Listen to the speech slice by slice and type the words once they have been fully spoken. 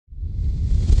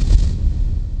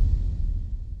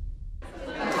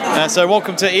So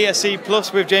welcome to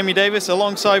ESCplus with Jamie Davis.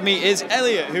 Alongside me is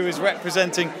Eliot, who is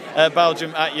representing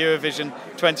Belgium at Eurovision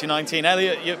 2019.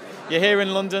 Eliot, you're here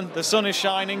in London, the sun is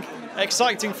shining,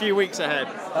 exciting few weeks ahead.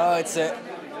 Oh, it's a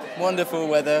wonderful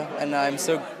weather and I'm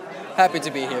so happy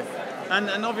to be here.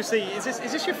 And obviously, is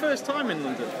this your first time in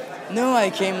London? No, I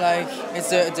came like,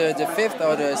 it's the fifth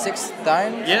or the sixth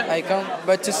time I come,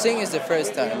 but to sing is the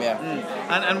first time, yeah.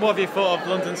 And what have you thought of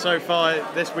London so far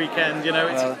this weekend? You know,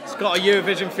 it's got a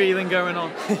Eurovision feeling going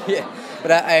on. Yeah,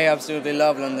 but I absolutely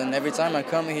love London. Every time I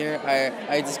come here,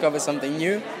 I discover something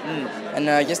new. And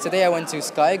yesterday I went to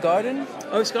Sky Garden.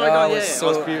 Oh, Sky Garden, was so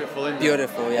it was beautiful, isn't it?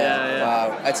 Beautiful, yeah.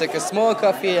 Wow. I took a small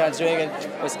coffee and I drank it.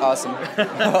 It was awesome.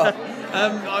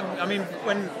 I mean,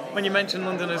 when you mention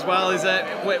London as well, is there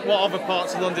what other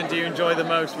parts of London do you enjoy the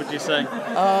most? Would you say?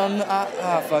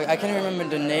 Fuck, I can't remember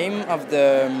the name of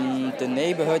the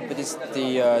neighborhood, but it's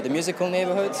the musical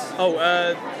neighborhood. Oh,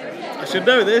 I should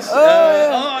know this.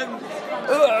 I'm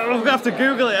gonna have to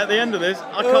Google it at the end of this.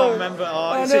 I can't remember.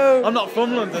 See, I'm not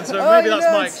from London, so maybe that's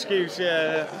my excuse.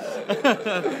 Yeah.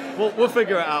 we'll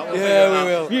figure it out. We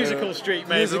will. Musical Street,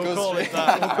 maybe. We'll call it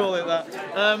that.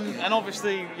 And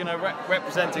obviously, you know,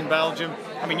 representing Belgium.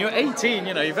 I mean, you're 18.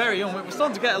 You know, you're very young. We're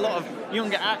starting to get a lot of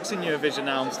younger acts in Eurovision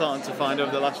now. I'm starting to find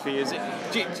over the last few years.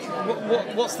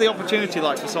 What's the opportunity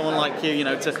like for someone like you? You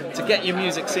know, to get your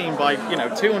music seen by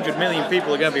 200 million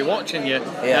people are going to be watching you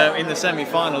in the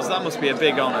semi-finals. That must be a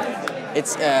big honour.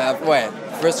 It's well,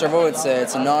 first of all, it's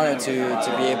an honour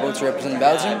to be able to represent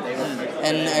Belgium,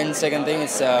 and second thing,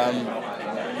 it's a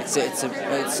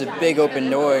big open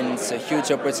door, and it's a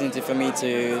huge opportunity for me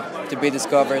to be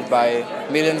discovered by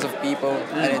millions of people,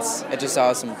 and it's just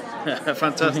awesome.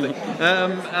 Fantastic.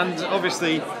 And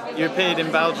obviously you appeared in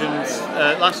Belgium's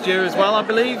last year as well, I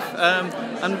believe.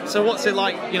 And so what's it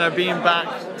like, being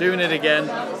back, doing it again,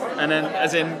 and then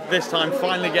as in this time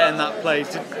finally getting that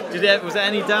place? Was there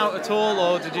any doubt at all,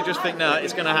 or did you just think, no,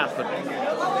 it's going to happen?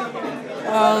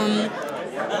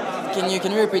 Can you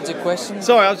repeat the question?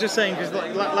 Sorry, I was just saying, because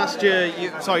last year,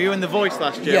 you were in The Voice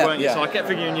last year, weren't you? Yeah. So I kept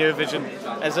thinking Eurovision,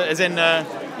 as in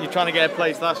you're trying to get a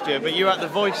place last year, but you were at The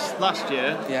Voice last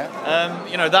year. Yeah.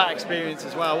 That experience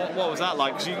as well. What was that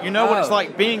like? Because you know what it's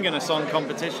like being in a song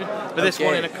competition, but this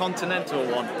one in a continental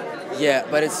one. Yeah,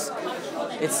 but it's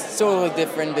totally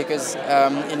different because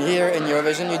in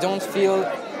Eurovision you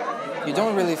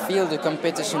don't really feel the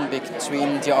competition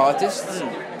between the artists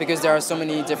because there are so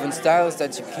many different styles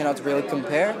that you cannot really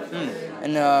compare,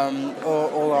 and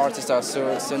all artists are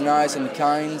so nice and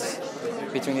kind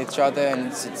between each other,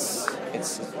 and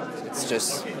it's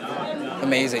just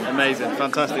amazing. Amazing,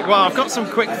 fantastic. Well, I've got some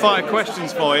quick fire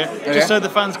questions for you, just so the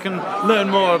fans can learn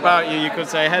more about you, you could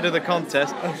say, ahead of the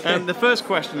contest. The first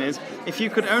question is, if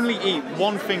you could only eat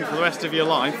one thing for the rest of your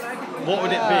life, what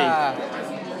would it be?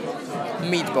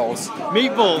 Meatballs.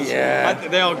 Meatballs? Yeah.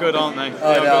 They are good, aren't they?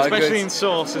 Oh, they are especially good. In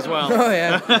sauce as well. Oh,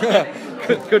 yeah.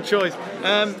 Good choice.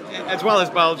 As well as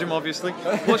Belgium, obviously.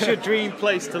 What's your dream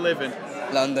place to live in?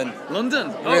 London.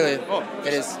 London? Really?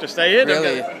 It is. Just stay here,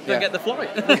 really, don't get the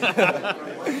flight.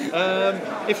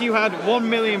 If you had £1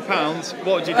 million, what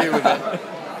would you do with it?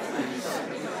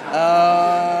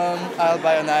 I'll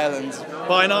buy an island.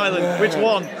 Buy an island? Which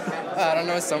one? I don't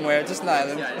know, somewhere, just an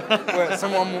island.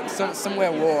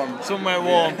 Somewhere warm. Somewhere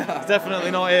warm. It's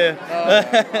definitely not here.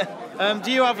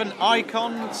 Do you have an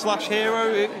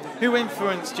icon/hero? Who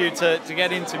influenced you to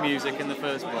get into music in the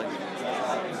first place?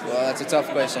 Well, that's a tough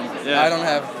question. Yeah. I don't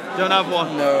have. Don't have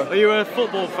one? No. Are you a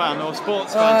football fan or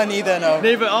sports fan? Neither, no.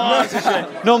 Neither? Oh, that's a shame.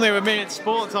 Normally with me, it's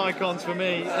sports icons for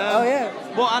me. Yeah.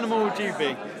 What animal would you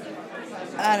be?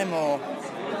 Animal.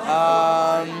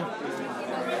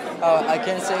 I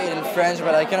can say it in French,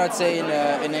 but I cannot say it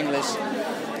in English.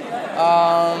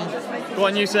 Go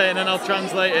on, you say it, and then I'll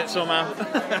translate it somehow.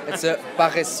 It's a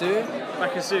paresseux.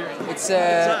 Paresseux.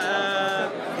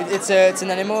 It's an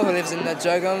animal who lives in the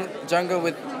jungle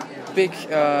with big,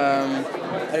 how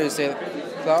do you say it,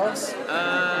 claws?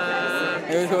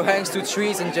 Who hangs to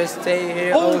trees and just stay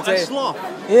here all day. A sloth.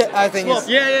 Yeah, I think sloth.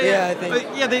 Yeah. I think.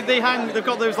 Yeah, they hang. They've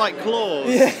got those like claws.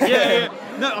 Yeah.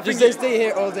 No, I think they stay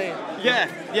here all day. Yeah.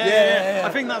 I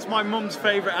think that's my mum's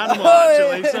favourite animal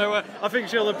actually. So I think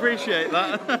she'll appreciate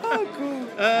that. Oh, cool.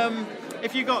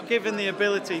 If you got given the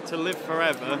ability to live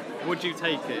forever, would you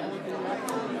take it?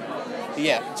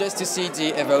 Yeah, just to see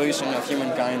the evolution of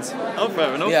humankind. Oh,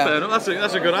 fair enough. Yeah. Fair enough.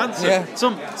 That's a good answer. Yeah.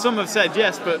 Some have said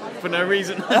yes, but for no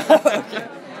reason. Okay.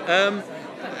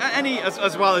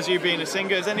 As well as you being a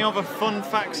singer, is any other fun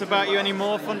facts about you? Any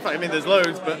more fun facts? I mean, there's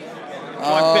loads, but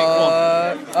try and pick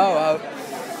one.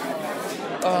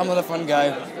 Oh, I'm not a fun guy.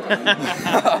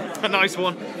 A nice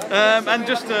one. And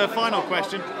just a final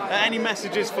question. Any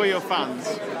messages for your fans?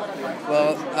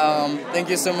 Well, thank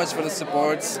you so much for the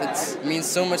support. It means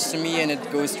so much to me and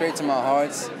it goes straight to my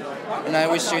heart. And I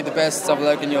wish you the best of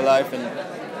luck in your life and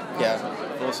yeah.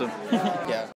 Awesome.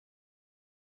 Yeah.